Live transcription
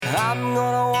I'm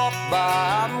gonna walk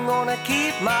by, I'm gonna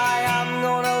keep my, I'm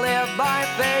gonna live by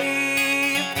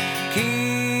faith.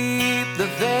 Keep the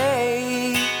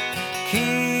faith,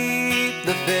 keep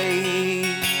the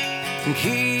faith,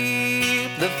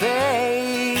 keep the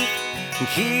faith,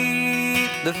 keep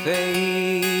the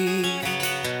faith.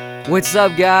 What's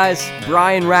up, guys?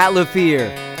 Brian Ratliff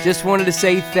here. Just wanted to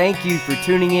say thank you for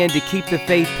tuning in to Keep the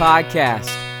Faith podcast.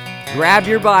 Grab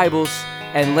your Bibles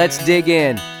and let's dig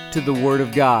in to the Word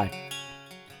of God.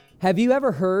 Have you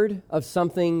ever heard of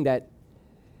something that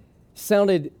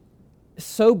sounded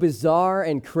so bizarre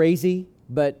and crazy,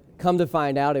 but come to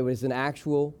find out it was an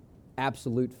actual,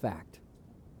 absolute fact?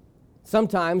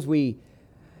 Sometimes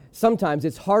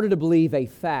it's harder to believe a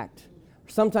fact.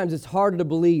 Sometimes it's harder to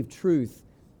believe truth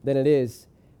than it is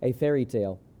a fairy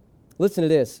tale. Listen to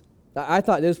this. I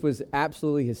thought this was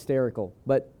absolutely hysterical,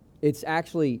 but it's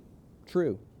actually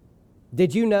true.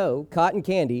 Did you know cotton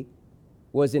candy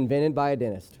was invented by a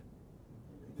dentist?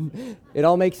 It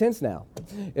all makes sense now.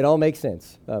 It all makes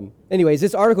sense. Anyways,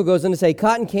 this article goes on to say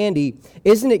cotton candy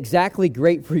isn't exactly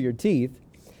great for your teeth,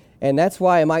 and that's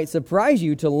why it might surprise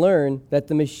you to learn that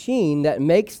the machine that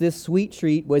makes this sweet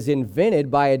treat was invented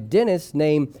by a dentist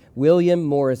named William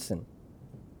Morrison.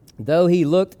 Though he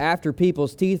looked after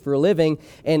people's teeth for a living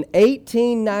in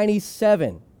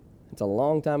 1897, it's a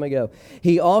long time ago,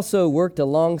 he also worked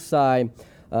alongside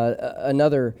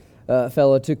another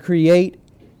fellow to create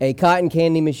a cotton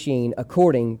candy machine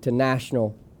according to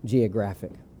National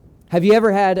Geographic. Have you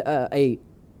ever had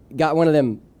got one of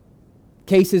them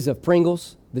cases of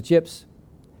Pringles, the chips?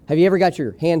 Have you ever got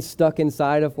your hand stuck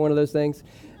inside of one of those things?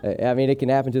 I mean, it can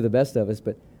happen to the best of us,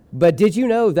 but did you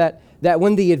know that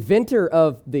when the inventor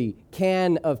of the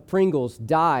can of Pringles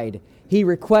died, he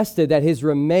requested that his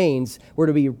remains were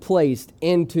to be placed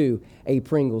into a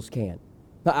Pringles can?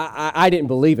 I didn't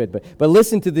believe it, but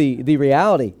listen to the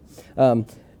reality.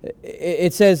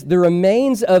 It says the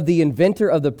remains of the inventor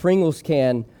of the Pringles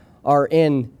can are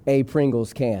in a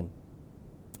Pringles can.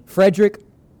 Frederick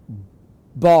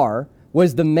Barr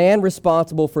was the man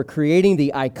responsible for creating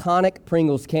the iconic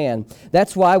Pringles can.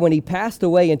 That's why when he passed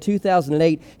away in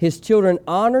 2008, his children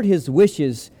honored his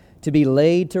wishes to be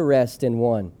laid to rest in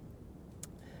one.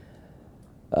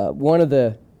 One of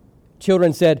the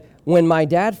children said, "When my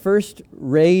dad first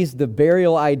raised the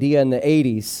burial idea in the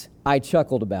 80s, I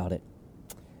chuckled about it."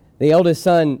 The eldest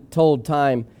son told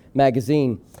Time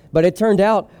magazine, but it turned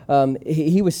out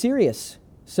he was serious.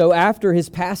 So after his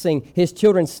passing, his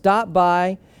children stopped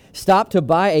to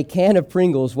buy a can of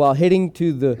Pringles while heading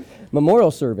to the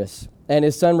memorial service. And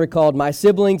his son recalled, "My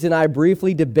siblings and I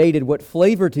briefly debated what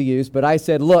flavor to use, but I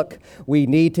said, look, we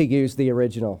need to use the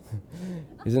original."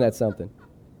 Isn't that something?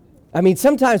 I mean,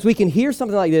 sometimes we can hear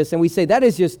something like this and we say, that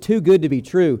is just too good to be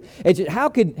true. How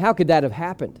could that have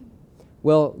happened?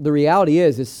 Well, the reality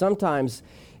is sometimes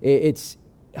it's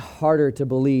harder to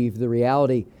believe the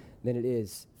reality than it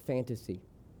is fantasy.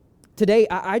 Today,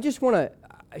 I just want to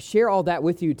share all that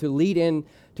with you to lead in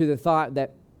to the thought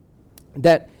that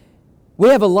we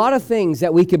have a lot of things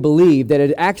that we could believe that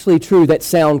are actually true that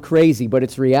sound crazy, but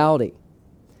it's reality.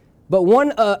 But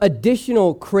one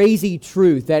additional crazy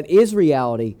truth that is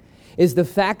reality is the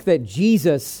fact that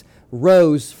Jesus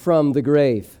rose from the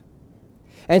grave.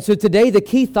 And so today, the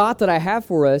key thought that I have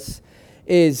for us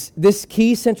is this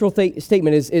key central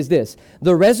statement is this: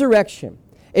 the resurrection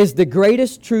is the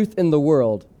greatest truth in the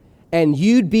world, and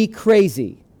you'd be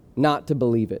crazy not to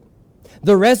believe it.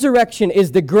 The resurrection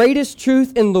is the greatest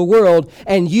truth in the world,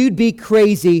 and you'd be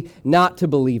crazy not to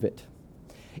believe it.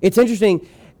 It's interesting,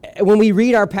 when we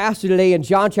read our passage today in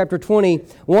John chapter 20,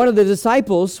 one of the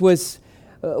disciples was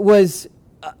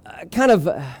kind of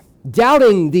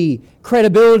doubting the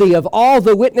credibility of all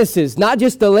the witnesses, not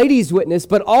just the lady's witness,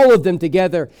 but all of them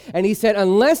together. And he said,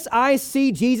 unless I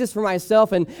see Jesus for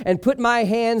myself and put my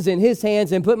hands in his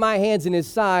hands and put my hands in his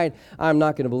side, I'm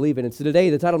not going to believe it. And so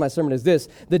today, the title of my sermon is this: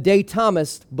 The Day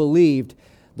Thomas Believed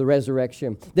the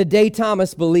Resurrection. The day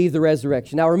Thomas believed the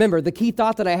resurrection. Now remember, the key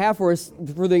thought that I have for us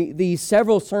for these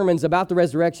several sermons about the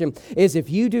resurrection is if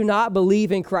you do not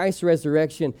believe in Christ's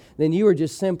resurrection, then you are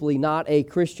just simply not a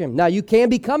Christian. Now you can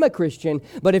become a Christian,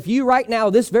 but if you right now,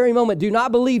 this very moment, do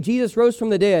not believe Jesus rose from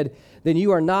the dead, then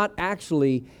you are not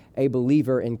actually a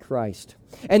believer in Christ.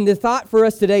 And the thought for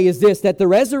us today is this: that the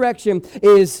resurrection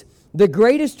is the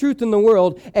greatest truth in the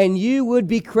world, and you would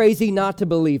be crazy not to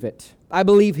believe it. I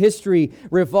believe history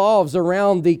revolves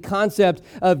around the concept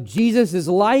of Jesus'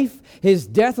 life, his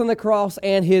death on the cross,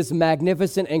 and his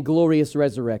magnificent and glorious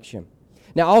resurrection.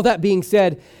 Now, all that being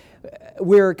said,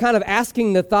 we're kind of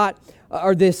asking the thought,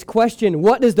 or this question,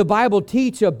 what does the Bible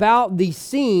teach about the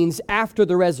scenes after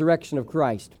the resurrection of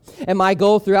Christ? And my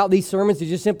goal throughout these sermons is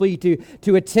just simply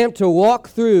to attempt to walk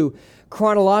through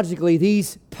chronologically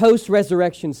these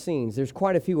post-resurrection scenes. There's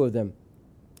quite a few of them.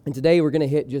 And today we're going to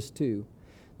hit just two.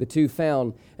 The two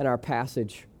found in our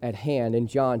passage at hand in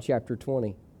John chapter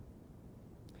 20.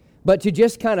 But to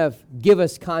just kind of give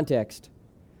us context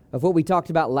of what we talked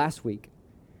about last week,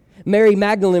 Mary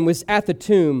Magdalene was at the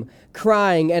tomb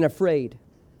crying and afraid.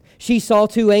 She saw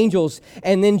two angels,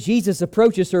 and then Jesus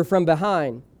approaches her from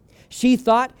behind. She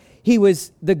thought he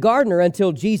was the gardener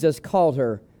until Jesus called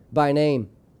her by name.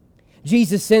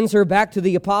 Jesus sends her back to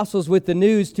the apostles with the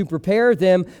news to prepare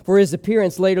them for his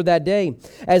appearance later that day.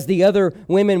 As the other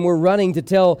women were running to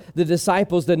tell the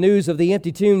disciples the news of the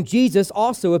empty tomb, Jesus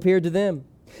also appeared to them.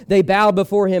 They bowed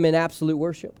before him in absolute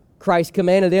worship. Christ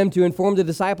commanded them to inform the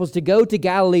disciples to go to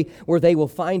Galilee where they will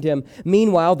find him.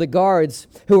 Meanwhile, the guards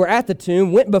who were at the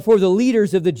tomb went before the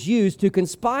leaders of the Jews to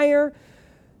conspire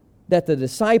that the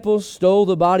disciples stole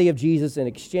the body of Jesus. In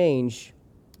exchange,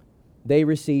 they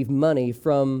received money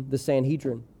from the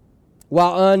Sanhedrin.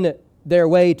 While on their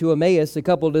way to Emmaus, a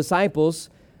couple of disciples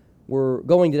were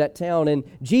going to that town, and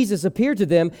Jesus appeared to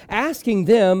them, asking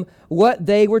them what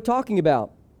they were talking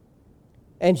about.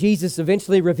 And Jesus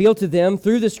eventually revealed to them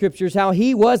through the Scriptures how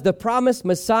he was the promised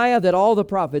Messiah that all the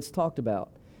prophets talked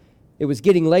about. It was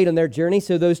getting late on their journey,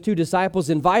 so those two disciples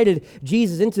invited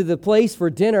Jesus into the place for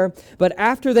dinner. But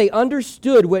after they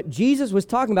understood what Jesus was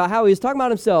talking about, how he was talking about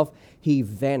himself, he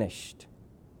vanished.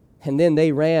 And then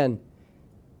they ran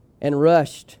and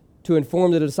rushed to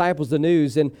inform the disciples the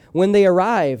news. And when they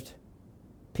arrived,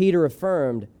 Peter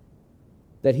affirmed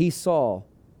that he saw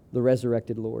the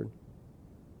resurrected Lord.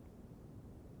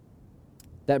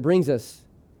 That brings us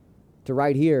to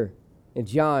right here in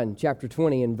John chapter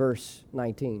 20 and verse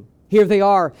 19. Here they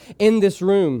are in this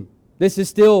room. This is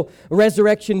still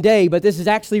resurrection day, but this is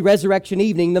actually resurrection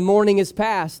evening. The morning is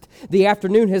past. The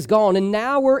afternoon has gone, and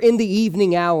now we're in the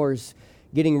evening hours,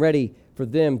 getting ready for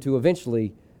them to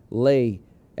eventually lay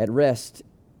at rest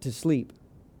to sleep.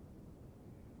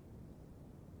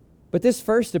 But this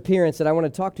first appearance that I want to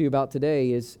talk to you about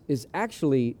today is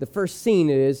actually, the first scene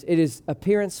it is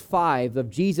appearance 5 of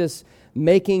Jesus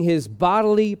making his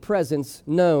bodily presence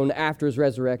known after his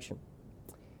resurrection.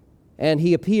 And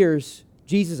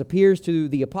Jesus appears to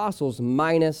the apostles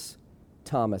minus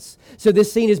Thomas. So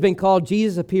this scene has been called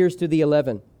Jesus appears to the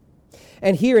 11.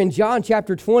 And here in John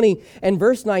chapter 20 and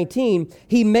verse 19,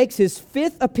 he makes his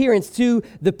fifth appearance to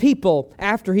the people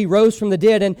after he rose from the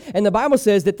dead. And the Bible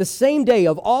says that the same day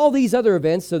of all these other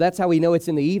events, so that's how we know it's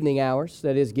in the evening hours,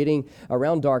 that is getting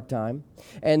around dark time.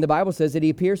 And the Bible says that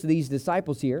he appears to these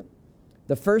disciples here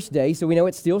the first day, so we know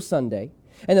it's still Sunday.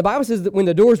 And the Bible says that when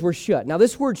the doors were shut. Now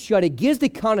this word shut, it gives the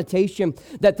connotation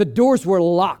that the doors were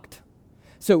locked.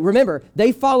 So remember,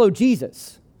 they followed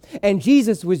Jesus. And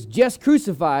Jesus was just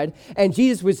crucified, and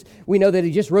we know that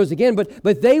he just rose again,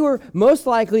 but they were most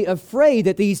likely afraid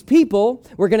that these people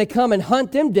were going to come and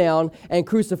hunt them down and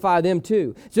crucify them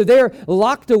too. So they're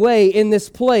locked away in this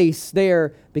place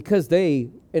there because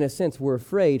they, in a sense, were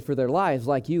afraid for their lives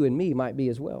like you and me might be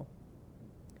as well.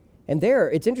 And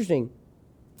there, it's interesting,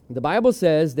 the Bible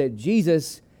says that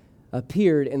Jesus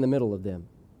appeared in the middle of them.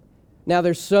 Now,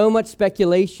 there's so much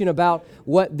speculation about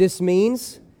what this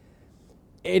means.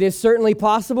 It is certainly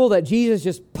possible that Jesus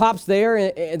just pops there,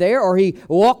 or he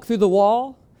walked through the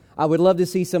wall. I would love to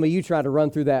see some of you try to run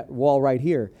through that wall right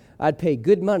here. I'd pay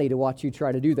good money to watch you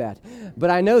try to do that. But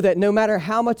I know that no matter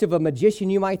how much of a magician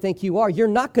you might think you are, you're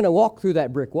not going to walk through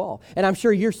that brick wall. And I'm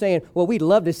sure you're saying, well, we'd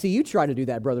love to see you try to do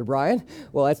that, Brother Brian.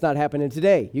 Well, that's not happening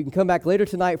today. You can come back later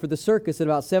tonight for the circus at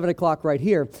about 7 o'clock right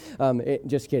here.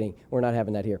 Just kidding. We're not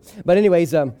having that here. But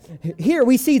anyways, here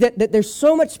we see that there's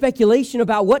so much speculation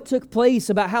about what took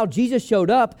place, about how Jesus showed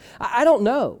up. I don't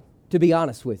know, to be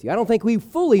honest with you. I don't think we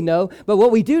fully know, but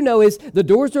what we do know is the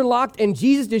doors are locked and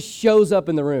Jesus just shows up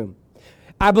in the room.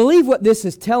 I believe what this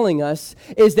is telling us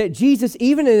is that Jesus,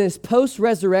 even in his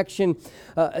post-resurrection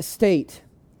state,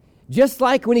 just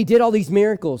like when he did all these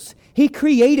miracles, he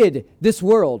created this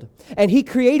world, and he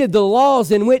created the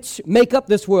laws in which make up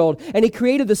this world, and he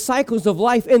created the cycles of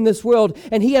life in this world,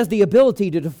 and he has the ability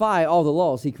to defy all the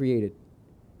laws he created.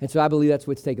 And so I believe that's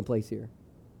what's taking place here.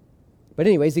 But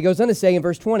anyways, he goes on to say in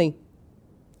verse 20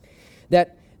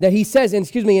 that he says,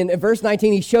 in verse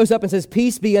 19, he shows up and says,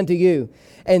 peace be unto you.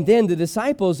 And then the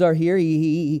disciples are here.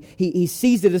 He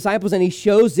sees the disciples and he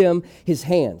shows them his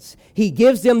hands. He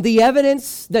gives them the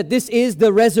evidence that this is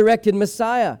the resurrected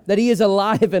Messiah, that he is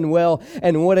alive and well,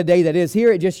 and what a day that is.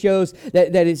 Here it just shows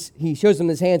he shows them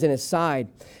his hands and his side.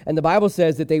 And the Bible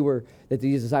says that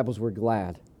these disciples were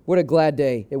glad. What a glad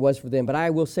day it was for them. But I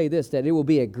will say this, that it will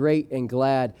be a great and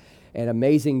glad and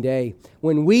amazing day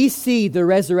when we see the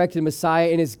resurrected Messiah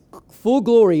in his full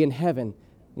glory in heaven,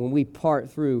 when we part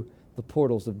through the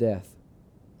portals of death,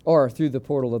 or through the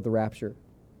portal of the rapture.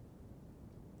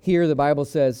 Here the Bible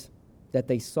says that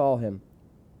they saw him.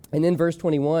 And then verse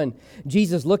 21,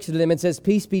 Jesus looks at them and says,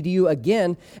 "Peace be to you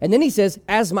again." And then he says,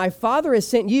 "As my Father has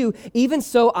sent you, even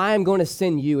so I am going to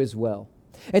send you as well."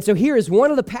 And so here is one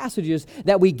of the passages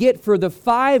that we get for the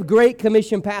 5 Great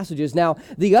Commission passages. Now,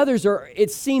 the others are,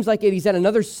 it seems like he's at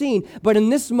another scene, but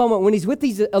in this moment, when he's with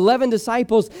these 11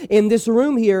 disciples in this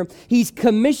room here, he's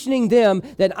commissioning them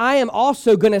that I am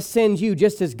also going to send you,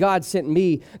 just as God sent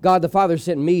me, God the Father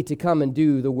sent me to come and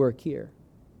do the work here.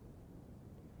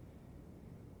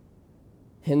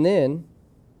 And then,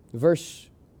 verse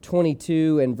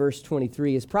 22 and verse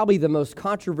 23 is probably the most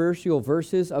controversial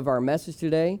verses of our message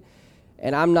today.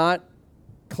 And I'm not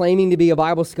claiming to be a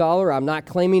Bible scholar. I'm not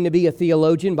claiming to be a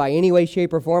theologian by any way,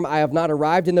 shape, or form. I have not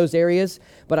arrived in those areas,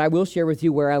 but I will share with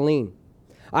you where I lean.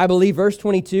 I believe verse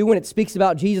 22, when it speaks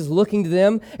about Jesus looking to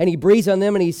them and he breathes on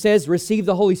them and he says, "Receive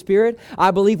the Holy Spirit,"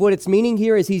 I believe what it's meaning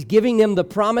here is he's giving them the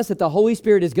promise that the Holy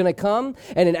Spirit is going to come.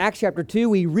 And in Acts chapter 2,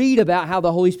 we read about how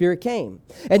the Holy Spirit came.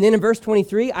 And then in verse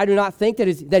 23, I do not think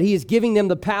that he is giving them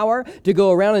the power to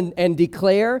go around and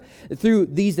declare through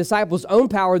these disciples' own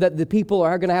power that the people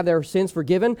are going to have their sins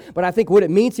forgiven. But I think what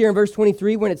it means here in verse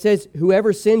 23, when it says,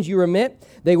 "Whoever sins you remit,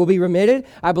 they will be remitted,"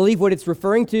 I believe what it's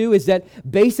referring to is that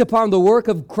based upon the work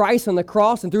of Christ on the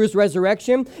cross and through his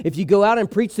resurrection, if you go out and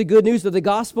preach the good news of the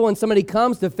gospel and somebody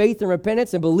comes to faith and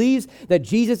repentance and believes that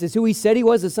Jesus is who he said he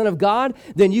was, the Son of God,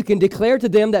 then you can declare to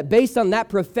them that based on that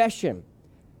profession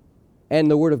and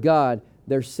the Word of God,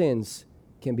 their sins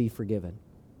can be forgiven.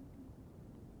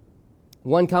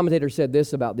 One commentator said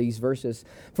this about these verses: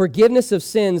 "Forgiveness of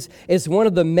sins is one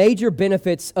of the major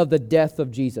benefits of the death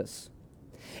of Jesus.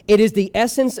 It is the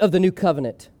essence of the new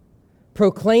covenant.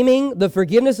 Proclaiming the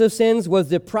forgiveness of sins was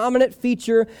the prominent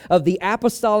feature of the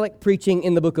apostolic preaching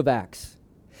in the book of Acts.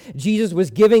 Jesus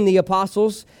was giving the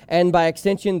apostles, and by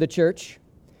extension the church,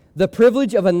 the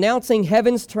privilege of announcing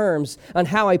heaven's terms on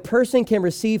how a person can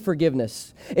receive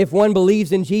forgiveness. If one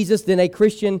believes in Jesus, then a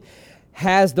Christian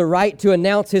has the right to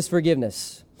announce his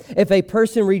forgiveness. If a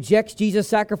person rejects Jesus'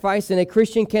 sacrifice, then a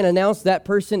Christian can announce that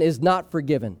person is not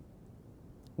forgiven."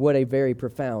 What a very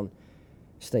profound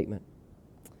statement.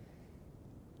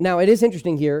 Now, it is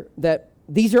interesting here that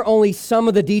these are only some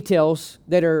of the details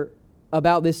that are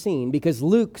about this scene, because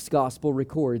Luke's gospel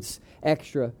records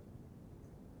extra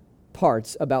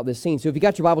parts about this scene. So if you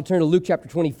got your Bible, turn to Luke chapter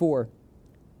 24.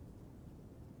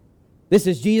 This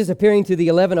is Jesus appearing to the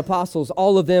 11 apostles,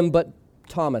 all of them but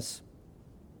Thomas.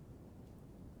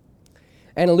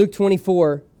 And in Luke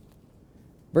 24,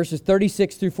 verses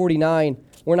 36 through 49,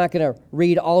 we're not going to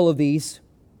read all of these.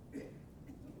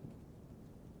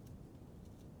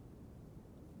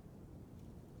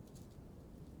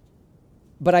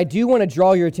 But I do want to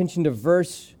draw your attention to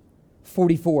verse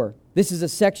 44. This is a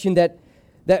section that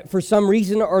for some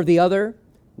reason or the other,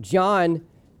 John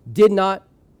did not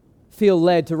feel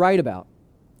led to write about,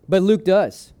 but Luke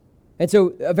does. And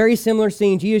so a very similar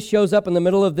scene. Jesus shows up in the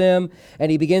middle of them,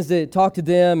 and he begins to talk to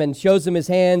them and shows them his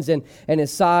hands and his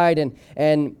side.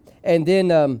 And then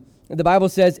the Bible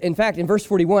says, in fact, in verse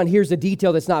 41, here's a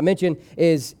detail that's not mentioned,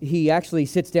 is he actually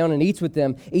sits down and eats with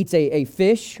them, eats a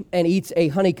fish and eats a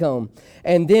honeycomb.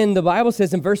 And then the Bible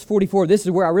says in verse 44, this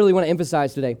is where I really want to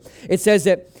emphasize today. It says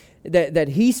that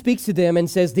he speaks to them and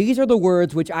says, "These are the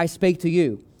words which I spake to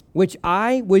you, which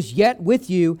I was yet with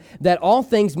you, that all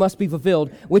things must be fulfilled,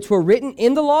 which were written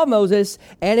in the law of Moses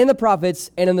and in the prophets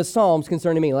and in the Psalms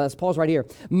concerning me." Let's pause right here.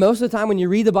 Most of the time when you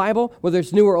read the Bible, whether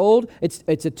it's new or old, it's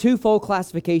a twofold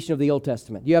classification of the Old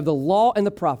Testament. You have the law and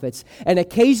the prophets, and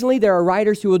occasionally there are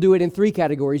writers who will do it in 3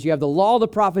 categories. You have the law, the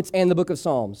prophets, and the book of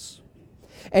Psalms.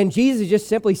 And Jesus is just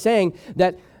simply saying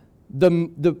that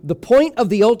the point of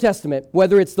the Old Testament,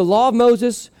 whether it's the law of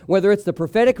Moses, whether it's the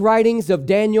prophetic writings of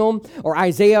Daniel or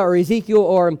Isaiah or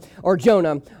Ezekiel or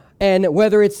Jonah, and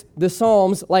whether it's the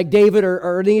Psalms like David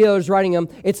or any others writing them,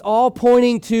 it's all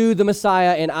pointing to the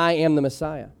Messiah, and I am the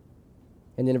Messiah.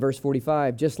 And then in verse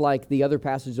 45, just like the other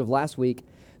passage of last week,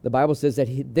 the Bible says that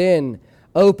then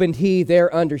opened he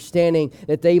their understanding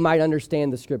that they might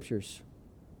understand the Scriptures.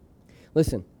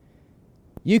 Listen,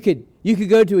 you could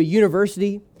go to a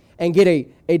university and get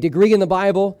a degree in the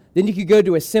Bible. Then you could go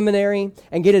to a seminary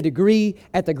and get a degree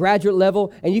at the graduate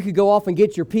level, and you could go off and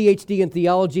get your PhD in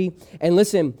theology. And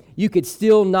listen, you could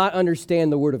still not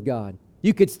understand the Word of God.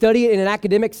 You could study it in an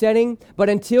academic setting, but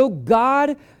until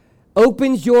God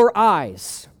opens your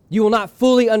eyes, you will not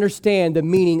fully understand the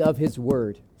meaning of His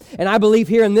Word. And I believe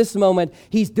here in this moment,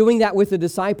 he's doing that with the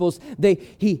disciples.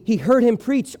 He heard him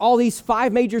preach all these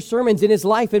 5 major sermons in his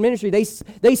life and ministry.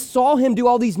 They saw him do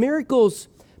all these miracles,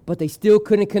 but they still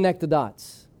couldn't connect the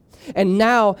dots. And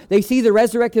now they see the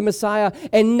resurrected Messiah,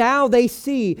 and now they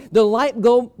see the light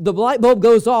bulb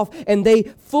goes off, and they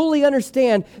fully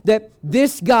understand that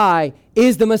this guy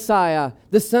is the Messiah,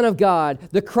 the Son of God,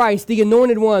 the Christ, the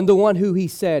Anointed One, the one who he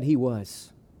said he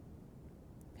was.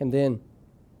 And then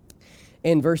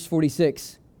in verse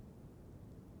 46,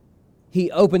 he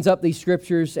opens up these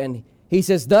scriptures and he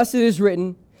says, "Thus it is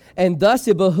written, and thus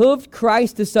it behooved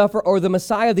Christ to suffer," or the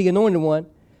Messiah, the Anointed One,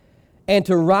 "and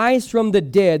to rise from the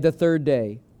dead the 3rd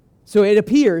day." So it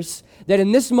appears that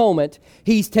in this moment,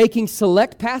 he's taking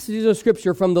select passages of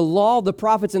Scripture from the law, the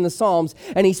prophets, and the Psalms,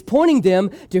 and he's pointing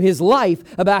them to his life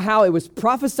about how it was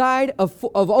prophesied of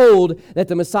old that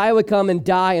the Messiah would come and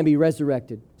die and be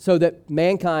resurrected so that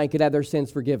mankind could have their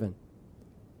sins forgiven.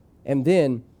 And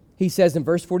then he says in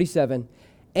verse 47,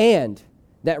 "And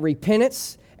that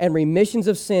repentance and remissions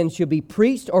of sins should be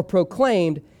preached or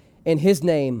proclaimed in his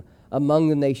name among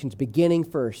the nations, beginning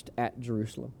first at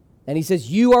Jerusalem." And he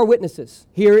says, "You are witnesses."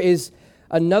 Here is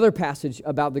another passage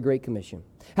about the Great Commission.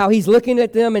 How he's looking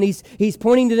at them and he's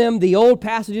pointing to them, the old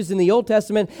passages in the Old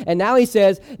Testament, and now he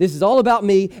says, this is all about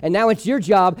me, and now it's your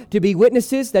job to be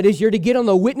witnesses. That is, you're to get on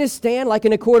the witness stand like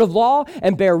in a court of law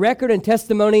and bear record and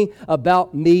testimony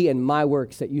about me and my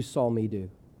works that you saw me do.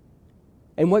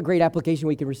 And what great application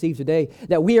we can receive today,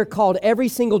 that we are called every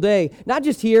single day, not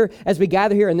just here as we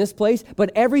gather here in this place,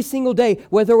 but every single day,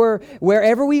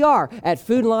 wherever we are, at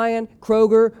Food Lion,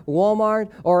 Kroger, Walmart,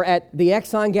 or at the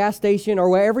Exxon gas station, or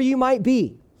wherever you might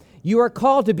be. You are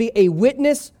called to be a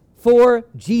witness for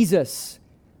Jesus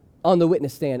on the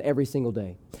witness stand every single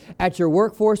day. At your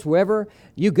workforce, wherever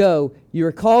you go, you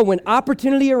are called when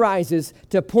opportunity arises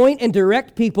to point and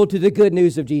direct people to the good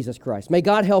news of Jesus Christ. May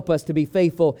God help us to be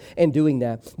faithful in doing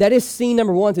that. That is scene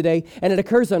number 1 today, and it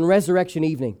occurs on Resurrection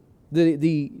evening.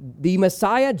 The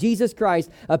Messiah, Jesus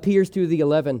Christ, appears to the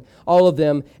 11, all of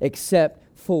them except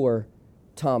for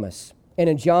Thomas. And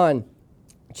in John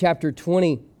chapter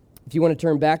 20, if you want to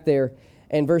turn back there,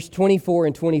 and verse 24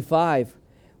 and 25,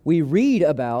 we read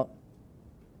about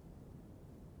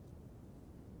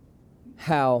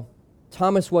how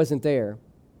Thomas wasn't there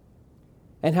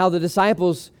and how the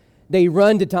disciples, they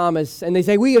run to Thomas and they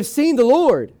say, "We have seen the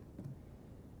Lord."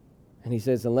 And he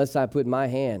says, "Unless I put my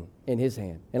hand in his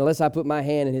hand, and unless I put my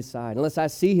hand in his side, unless I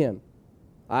see him,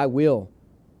 I will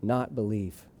not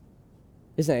believe."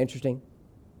 Isn't that interesting?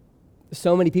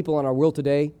 So many people in our world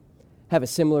today have a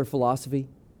similar philosophy,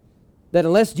 that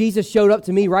unless Jesus showed up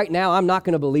to me right now, I'm not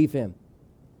going to believe him.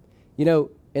 You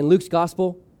know, in Luke's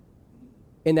gospel,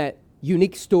 in that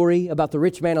unique story about the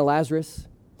rich man and Lazarus,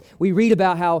 we read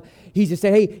about how he just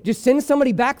said, "Hey, just send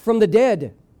somebody back from the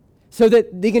dead so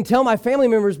that they can tell my family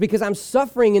members because I'm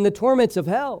suffering in the torments of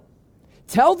hell.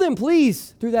 Tell them,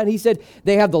 please." Through that, he said,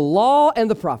 they have the law and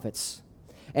the prophets.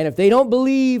 And if they don't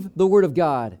believe the word of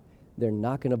God, they're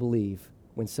not going to believe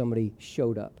when somebody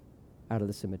showed up out of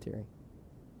the cemetery.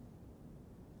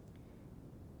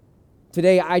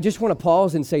 Today, I just want to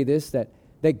pause and say this, that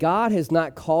God has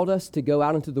not called us to go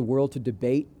out into the world to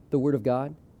debate the Word of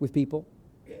God with people.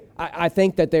 I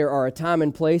think that there are a time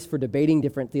and place for debating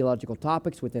different theological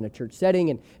topics within a church setting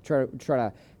and try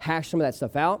to hash some of that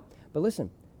stuff out. But listen,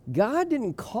 God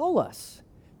didn't call us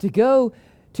to go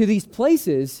to these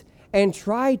places and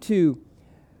try to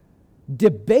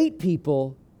debate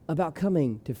people about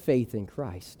coming to faith in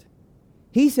Christ.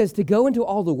 He says to go into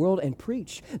all the world and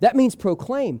preach. That means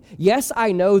proclaim. Yes,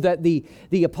 I know that the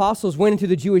apostles went into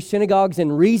the Jewish synagogues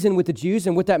and reasoned with the Jews,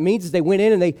 and what that means is they went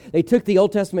in and they took the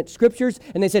Old Testament scriptures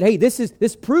and they said, "Hey,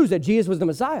 this proves that Jesus was the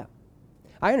Messiah."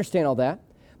 I understand all that.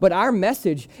 But our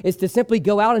message is to simply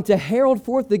go out and to herald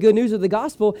forth the good news of the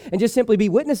gospel and just simply be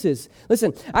witnesses.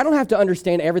 Listen, I don't have to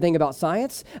understand everything about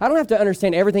science. I don't have to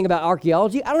understand everything about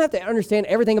archaeology. I don't have to understand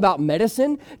everything about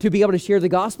medicine to be able to share the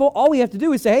gospel. All we have to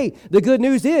do is say, hey, the good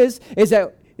news is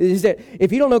that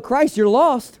if you don't know Christ, you're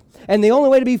lost. And the only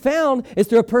way to be found is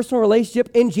through a personal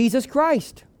relationship in Jesus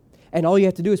Christ. And all you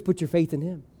have to do is put your faith in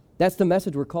him. That's the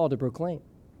message we're called to proclaim.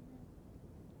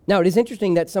 Now, it is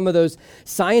interesting that some of those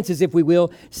sciences, if we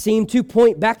will, seem to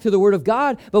point back to the Word of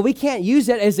God, but we can't use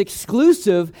that as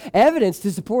exclusive evidence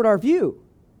to support our view.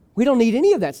 We don't need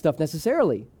any of that stuff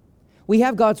necessarily. We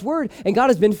have God's Word, and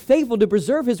God has been faithful to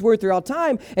preserve His Word throughout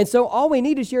time, and so all we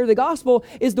need to share the gospel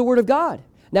is the Word of God.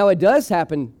 Now, it does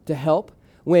happen to help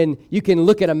when you can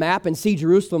look at a map and see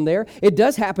Jerusalem there. It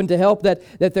does happen to help that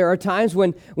there are times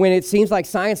when it seems like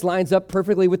science lines up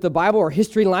perfectly with the Bible or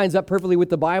history lines up perfectly with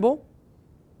the Bible.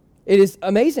 It is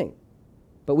amazing.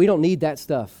 But we don't need that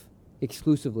stuff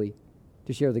exclusively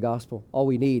to share the gospel. All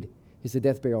we need is the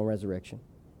death, burial, and resurrection.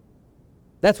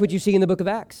 That's what you see in the book of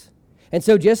Acts. And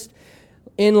so just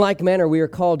in like manner, we are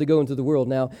called to go into the world.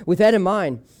 Now, with that in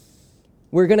mind,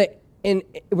 we're going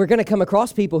to come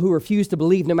across people who refuse to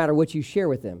believe no matter what you share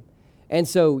with them. And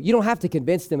so you don't have to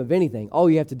convince them of anything. All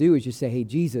you have to do is just say, hey,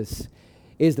 Jesus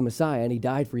is the Messiah, and he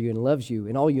died for you and loves you.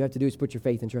 And all you have to do is put your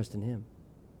faith and trust in him.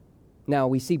 Now,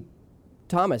 we see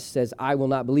Thomas says, I will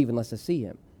not believe unless I see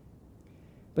him.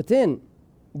 But then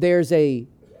there's a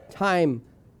time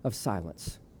of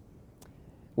silence.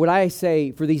 What I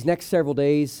say for these next several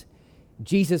days,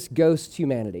 Jesus ghosts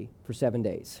humanity for 7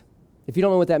 days. If you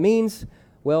don't know what that means,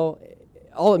 well,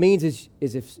 all it means is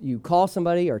if you call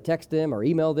somebody or text them or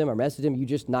email them or message them, you're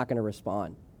just not going to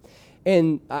respond.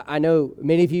 And I know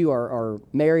many of you are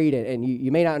married and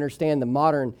you may not understand the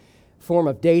modern form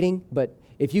of dating, but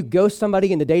if you ghost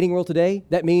somebody in the dating world today,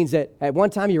 that means that at one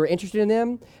time you were interested in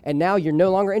them and now you're no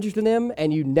longer interested in them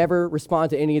and you never respond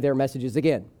to any of their messages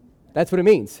again. That's what it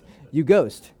means. You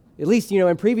ghost. At least,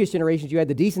 in previous generations, you had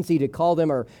the decency to call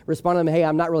them or respond to them, hey,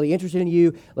 I'm not really interested in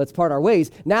you, let's part our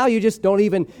ways. Now you just don't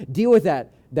even deal with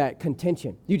that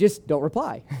contention. You just don't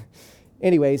reply.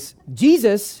 Anyways,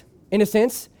 Jesus, in a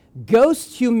sense,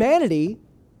 ghosts humanity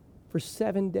for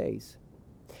 7 days.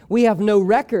 We have no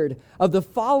record of the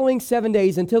following 7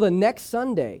 days until the next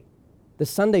Sunday, the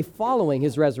Sunday following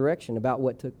his resurrection, about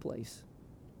what took place.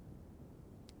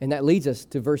 And that leads us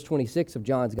to verse 26 of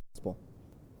John's Gospel.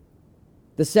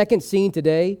 The second scene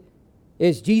today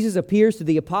is Jesus appears to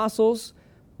the apostles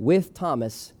with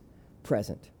Thomas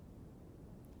present.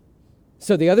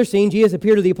 So the other scene, Jesus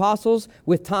appeared to the apostles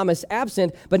with Thomas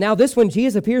absent, but now this one,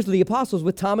 Jesus appears to the apostles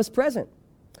with Thomas present.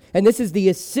 And this is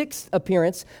the sixth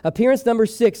appearance number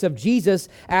 6 of Jesus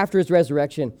after his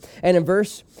resurrection. And in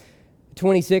verse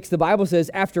 26, the Bible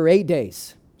says, after 8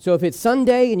 days. So if it's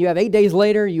Sunday and you have 8 days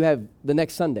later, you have the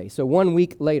next Sunday. So 1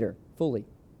 week later, fully.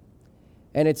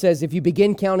 And it says, if you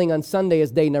begin counting on Sunday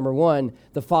as day number 1,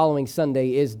 the following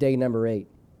Sunday is day number 8.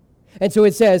 And so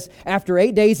it says, after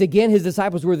 8 days, again, his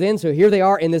disciples were then. So here they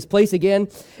are in this place again.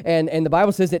 And the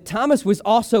Bible says that Thomas was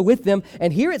also with them.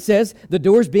 And here it says, the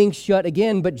doors being shut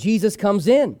again, but Jesus comes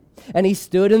in. And he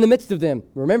stood in the midst of them.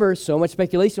 Remember, so much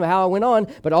speculation about how it went on.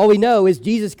 But all we know is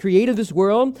Jesus created this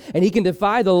world, and he can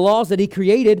defy the laws that he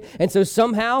created. And so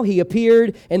somehow he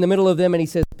appeared in the middle of them, and he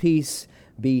says, peace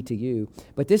be to you.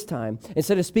 But this time,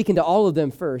 instead of speaking to all of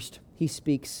them first, he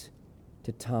speaks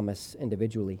to Thomas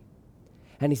individually.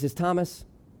 And he says, Thomas,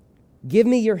 give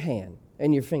me your hand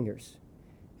and your fingers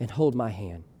and hold my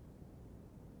hand.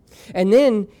 And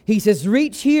then he says,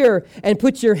 reach here and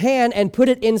put your hand and put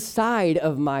it inside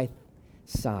of my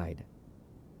side.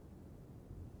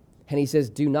 And he says,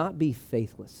 do not be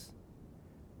faithless,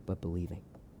 but believing.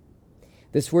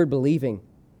 This word believing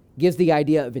gives the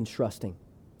idea of entrusting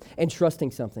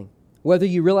something. Whether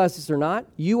you realize this or not,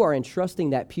 you are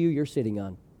entrusting that pew you're sitting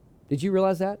on. Did you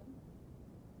realize that?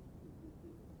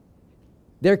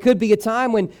 There could be a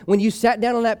time when you sat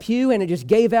down on that pew and it just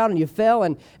gave out and you fell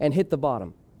and hit the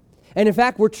bottom. And in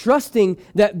fact, we're trusting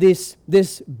that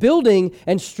this building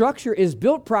and structure is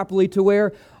built properly to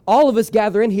where all of us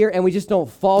gather in here and we just don't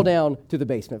fall down to the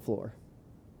basement floor.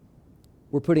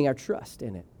 We're putting our trust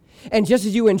in it. And just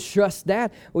as you entrust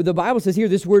that, well, the Bible says here,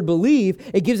 this word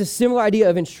believe, it gives a similar idea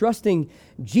of entrusting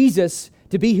Jesus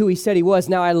to be who he said he was.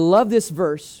 Now, I love this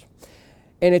verse.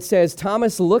 And it says,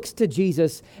 Thomas looks to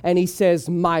Jesus and he says,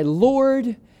 my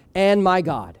Lord and my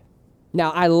God.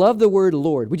 Now, I love the word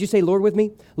Lord. Would you say Lord with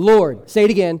me? Lord. Say it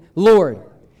again. Lord.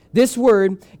 This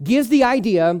word gives the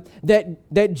idea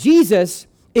that Jesus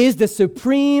is the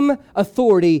supreme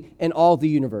authority in all the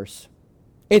universe.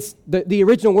 It's the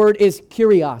original word is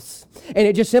kurios, and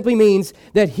it just simply means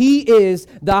that he is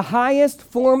the highest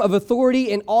form of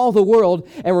authority in all the world.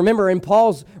 And remember, in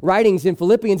Paul's writings in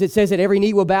Philippians, it says that every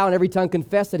knee will bow and every tongue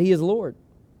confess that he is Lord.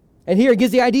 And here it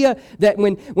gives the idea that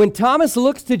when Thomas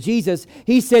looks to Jesus,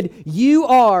 he said, you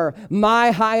are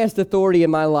my highest authority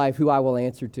in my life, who I will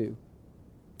answer to.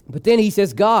 But then he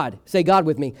says, God. Say God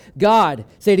with me. God.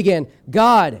 Say it again.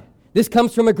 God. This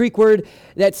comes from a Greek word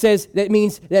that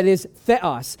means that is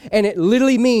theos. And it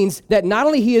literally means that not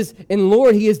only he is in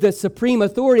Lord, he is the supreme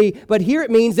authority, but here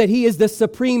it means that he is the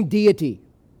supreme deity.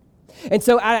 And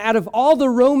so out of all the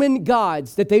Roman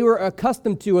gods that they were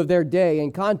accustomed to of their day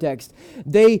and context,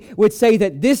 they would say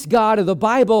that this God of the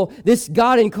Bible, this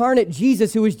God incarnate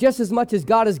Jesus, who is just as much as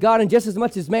God and just as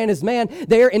much as man,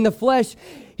 there in the flesh,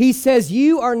 he says,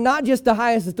 you are not just the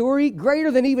highest authority, greater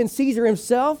than even Caesar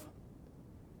himself,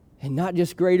 and not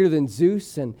just greater than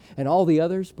Zeus and all the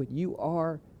others, but you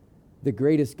are the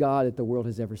greatest God that the world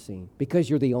has ever seen, because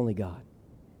you're the only God.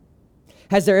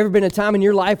 Has there ever been a time in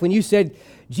your life when you said,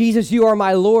 Jesus, you are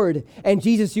my Lord, and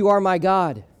Jesus, you are my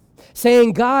God?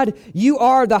 Saying, God, you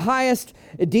are the highest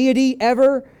deity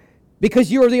ever,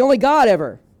 because you are the only God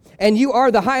ever, and you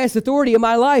are the highest authority in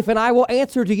my life, and I will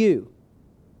answer to you.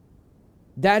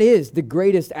 That is the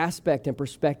greatest aspect and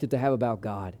perspective to have about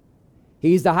God.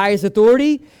 He's the highest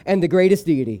authority and the greatest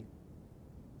deity.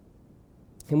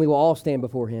 And we will all stand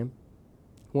before him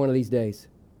one of these days.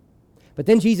 But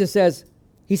then Jesus says,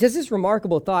 he says this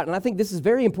remarkable thought, and I think this is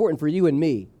very important for you and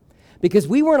me, because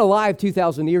we weren't alive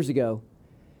 2,000 years ago,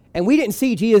 and we didn't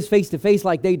see Jesus face to face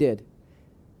like they did.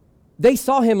 They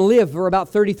saw him live for about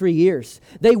 33 years.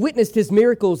 They witnessed his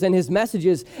miracles and his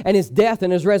messages and his death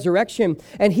and his resurrection.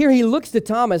 And here he looks to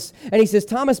Thomas and he says,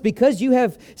 Thomas, because you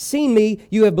have seen me,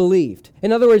 you have believed.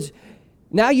 In other words,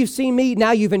 now you've seen me,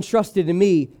 now you've entrusted in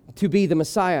me to be the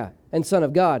Messiah and Son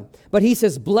of God. But he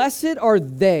says, blessed are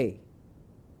they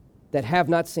that have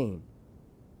not seen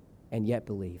and yet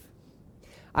believe.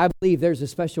 I believe there's a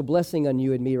special blessing on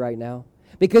you and me right now,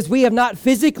 because we have not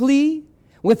physically,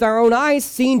 with our own eyes,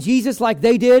 seen Jesus like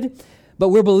they did, but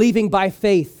we're believing by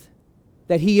faith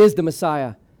that he is the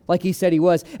Messiah, like he said he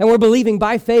was. And we're believing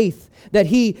by faith that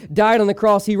he died on the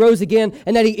cross, he rose again,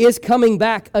 and that he is coming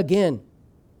back again.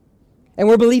 And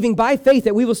we're believing by faith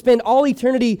that we will spend all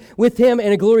eternity with him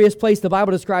in a glorious place the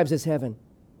Bible describes as heaven.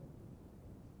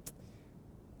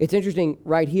 It's interesting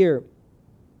right here,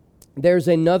 there's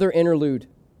another interlude.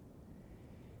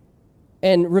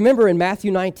 And remember in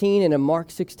Matthew 19 and in Mark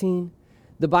 16,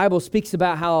 the Bible speaks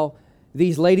about how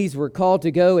these ladies were called to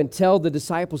go and tell the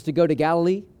disciples to go to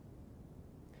Galilee.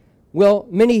 Well,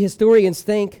 many historians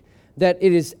think that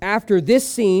it is after this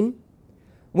scene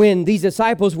when these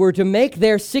disciples were to make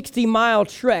their 60-mile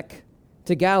trek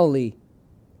to Galilee,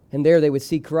 and there they would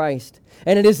see Christ.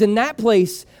 And it is in that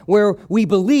place where we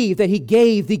believe that he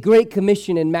gave the Great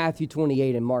Commission in Matthew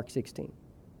 28 and Mark 16.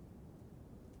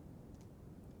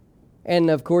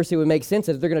 And of course, it would make sense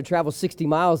that if they're going to travel 60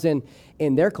 miles in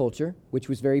their culture, which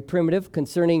was very primitive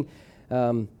concerning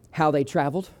how they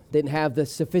traveled, didn't have the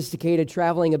sophisticated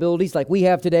traveling abilities like we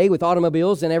have today with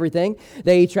automobiles and everything.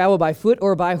 They travel by foot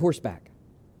or by horseback.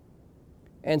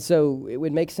 And so it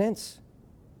would make sense.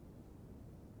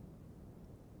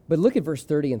 But look at verse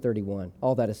 30 and 31,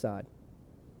 all that aside.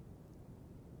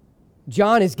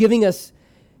 John is giving us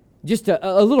just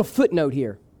a little footnote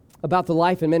here about the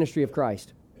life and ministry of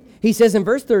Christ. He says in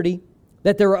verse 30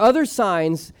 that there are other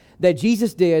signs that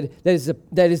Jesus did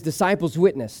that his disciples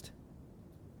witnessed.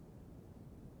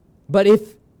 But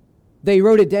if they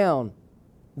wrote it down,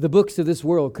 the books of this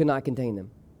world could not contain them.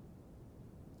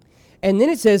 And then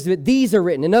it says that these are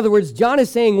written. In other words, John is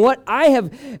saying what I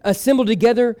have assembled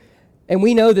together, and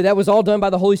we know that that was all done by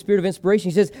the Holy Spirit of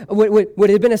inspiration. He says what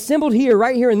had been assembled here,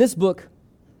 right here in this book,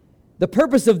 the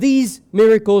purpose of these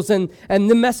miracles and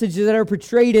the messages that are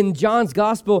portrayed in John's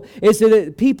gospel is so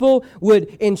that people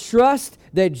would entrust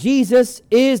that Jesus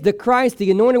is the Christ, the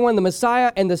anointed one, the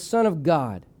Messiah, and the Son of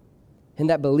God.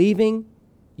 And that believing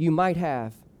you might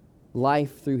have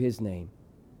life through his name.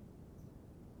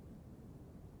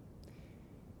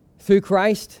 Through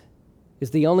Christ is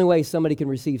the only way somebody can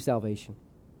receive salvation.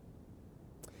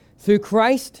 Through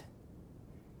Christ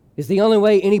is the only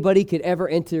way anybody could ever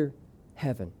enter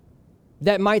heaven.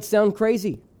 That might sound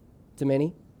crazy to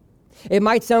many. It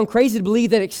might sound crazy to believe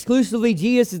that exclusively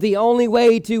Jesus is the only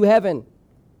way to heaven.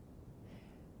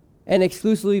 And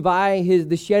exclusively by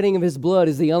the shedding of his blood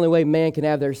is the only way man can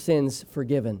have their sins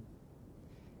forgiven.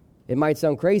 It might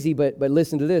sound crazy, but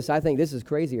listen to this. I think this is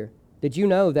crazier. Did you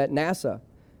know that NASA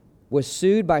was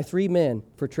sued by 3 men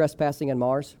for trespassing on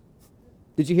Mars?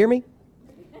 Did you hear me?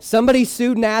 Somebody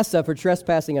sued NASA for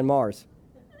trespassing on Mars.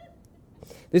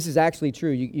 This is actually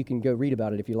true. You can go read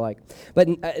about it if you like.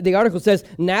 But the article says,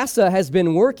 NASA has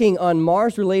been working on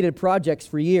Mars-related projects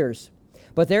for years,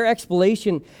 but their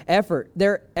exploration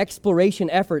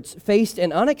efforts faced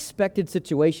an unexpected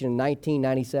situation in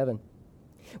 1997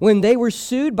 when they were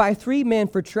sued by 3 men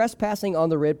for trespassing on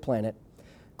the red planet.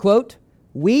 Quote,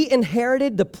 "We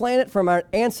inherited the planet from our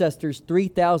ancestors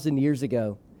 3,000 years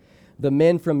ago," the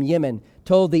men from Yemen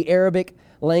told the Arabic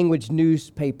language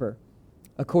newspaper,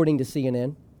 according to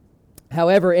CNN.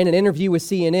 However, in an interview with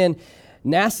CNN,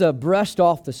 NASA brushed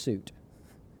off the suit.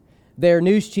 Their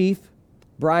news chief,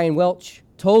 Brian Welch,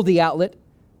 told the outlet,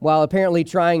 while apparently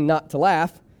trying not to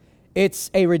laugh,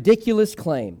 "It's a ridiculous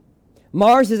claim.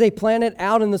 Mars is a planet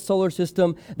out in the solar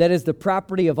system that is the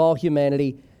property of all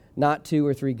humanity, not 2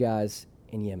 or 3 guys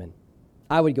in Yemen."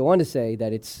 I would go on to say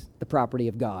that it's the property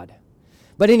of God.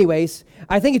 But anyways,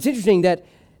 I think it's interesting that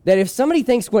that if somebody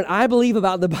thinks what I believe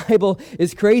about the Bible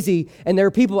is crazy, and there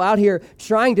are people out here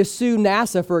trying to sue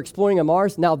NASA for exploring on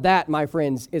Mars, now that, my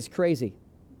friends, is crazy.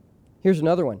 Here's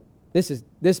another one.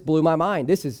 This blew my mind.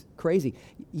 This is crazy.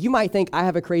 You might think I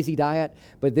have a crazy diet,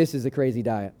 but this is a crazy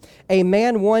diet. A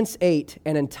man once ate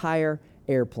an entire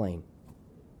airplane.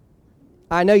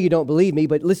 I know you don't believe me,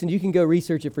 but listen, you can go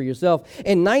research it for yourself.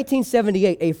 In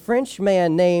 1978, a French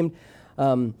man named,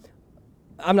 I'm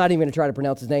not even going to try to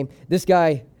pronounce his name. This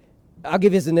guy, I'll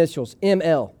give his initials,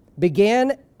 ML,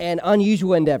 began an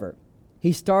unusual endeavor.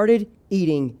 He started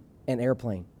eating an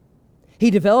airplane. He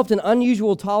developed an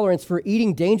unusual tolerance for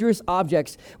eating dangerous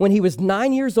objects when he was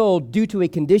 9 years old due to a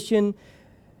condition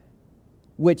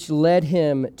which led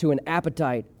him to an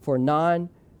appetite for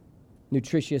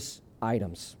non-nutritious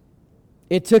items.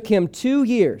 It took him 2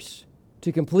 years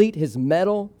to complete his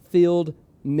metal-filled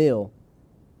meal.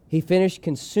 He finished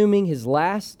consuming his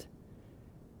last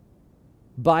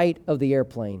bite of the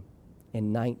airplane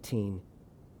in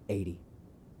 1980.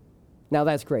 Now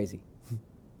that's crazy.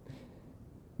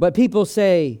 But people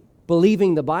say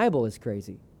believing the Bible is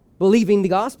crazy. Believing the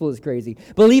gospel is crazy.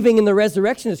 Believing in the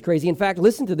resurrection is crazy. In fact,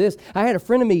 listen to this. I had a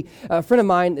friend of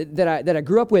mine that I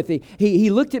grew up with.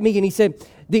 He looked at me and he said,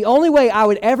 the only way I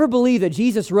would ever believe that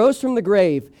Jesus rose from the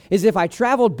grave is if I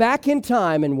traveled back in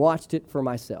time and watched it for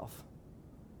myself.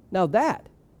 Now that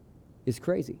is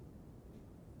crazy.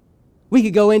 We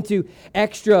could go into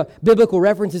extra biblical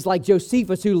references like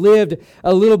Josephus, who lived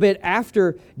a little bit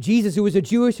after Jesus, who was a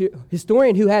Jewish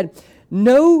historian who had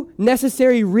no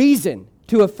necessary reason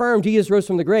to affirm Jesus rose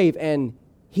from the grave. And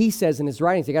he says in his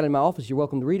writings, I got it in my office, you're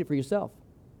welcome to read it for yourself,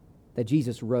 that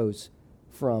Jesus rose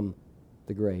from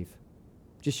the grave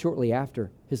just shortly after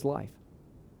his life.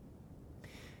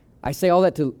 I say all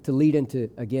that to lead into,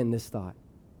 again, this thought.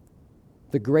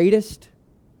 The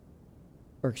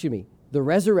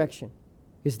resurrection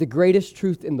is the greatest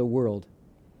truth in the world,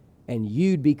 and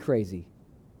you'd be crazy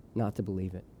not to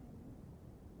believe it.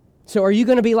 So are you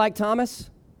going to be like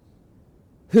Thomas,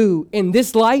 who in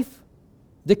this life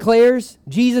declares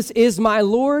Jesus is my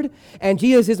Lord and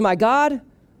Jesus is my God?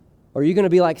 Or are you going to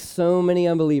be like so many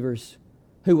unbelievers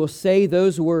who will say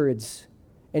those words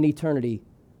in eternity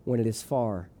when it is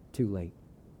far too late?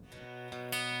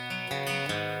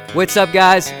 What's up,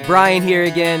 guys? Brian here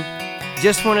again.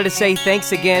 Just wanted to say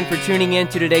thanks again for tuning in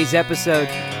to today's episode.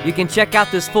 You can check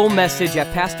out this full message at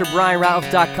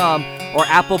PastorBrianRatliff.com or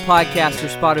Apple Podcasts or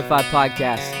Spotify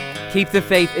Podcasts. Keep the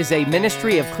Faith is a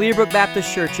ministry of Clearbrook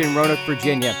Baptist Church in Roanoke,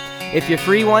 Virginia. If you're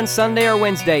free one Sunday or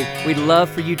Wednesday, we'd love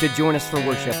for you to join us for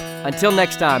worship. Until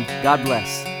next time, God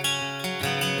bless.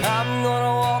 I'm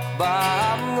gonna walk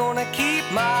by, I'm gonna keep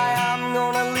my, I'm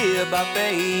gonna live by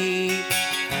faith.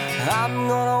 I'm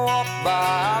gonna walk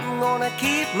by, I'm gonna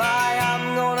keep my,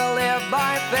 I'm gonna live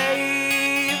by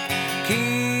faith.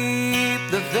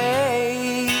 Keep the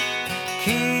faith,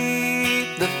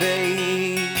 keep the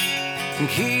faith,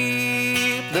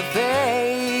 keep the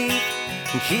faith,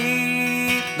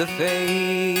 keep the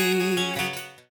faith.